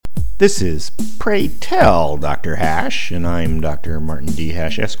This is Pray Tell Dr. Hash, and I'm Dr. Martin D.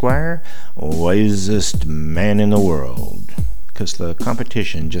 Hash, Esquire, wisest man in the world. 'Cause the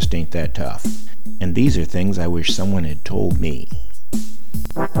competition just ain't that tough. And these are things I wish someone had told me.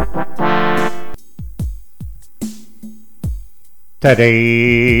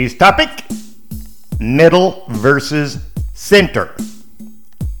 Today's topic: middle versus center.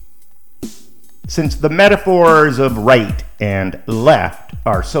 Since the metaphors of right and left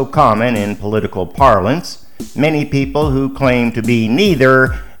are so common in political parlance, many people who claim to be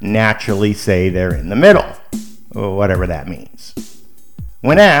neither naturally say they're in the middle, whatever that means.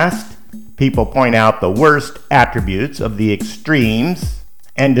 When asked, people point out the worst attributes of the extremes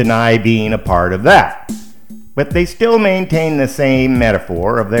and deny being a part of that. But they still maintain the same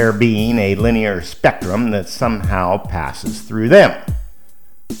metaphor of there being a linear spectrum that somehow passes through them.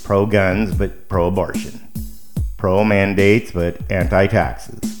 Pro-guns but pro-abortion. Pro-mandates but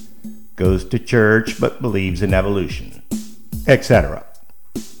anti-taxes. Goes to church but believes in evolution, etc.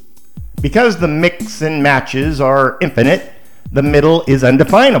 Because the mix and matches are infinite, the middle is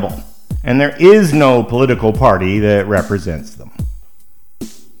undefinable, and there is no political party that represents them.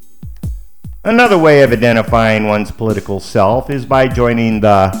 Another way of identifying one's political self is by joining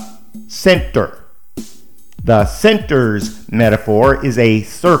the center. The center's metaphor is a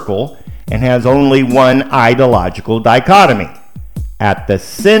circle and has only one ideological dichotomy. At the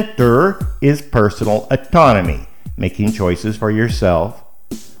center is personal autonomy, making choices for yourself,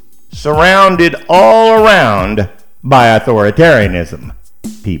 surrounded all around by authoritarianism,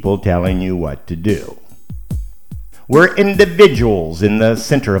 people telling you what to do. We're individuals in the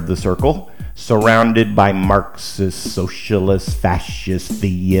center of the circle, surrounded by Marxists, socialists, fascists,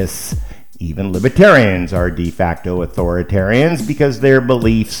 theists. Even libertarians are de facto authoritarians because their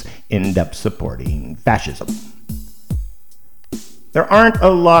beliefs end up supporting fascism. There aren't a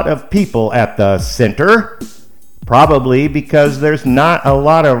lot of people at the center, probably because there's not a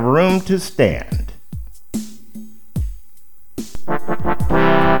lot of room to stand.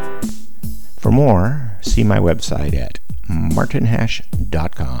 For more, see my website at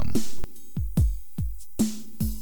martinhash.com.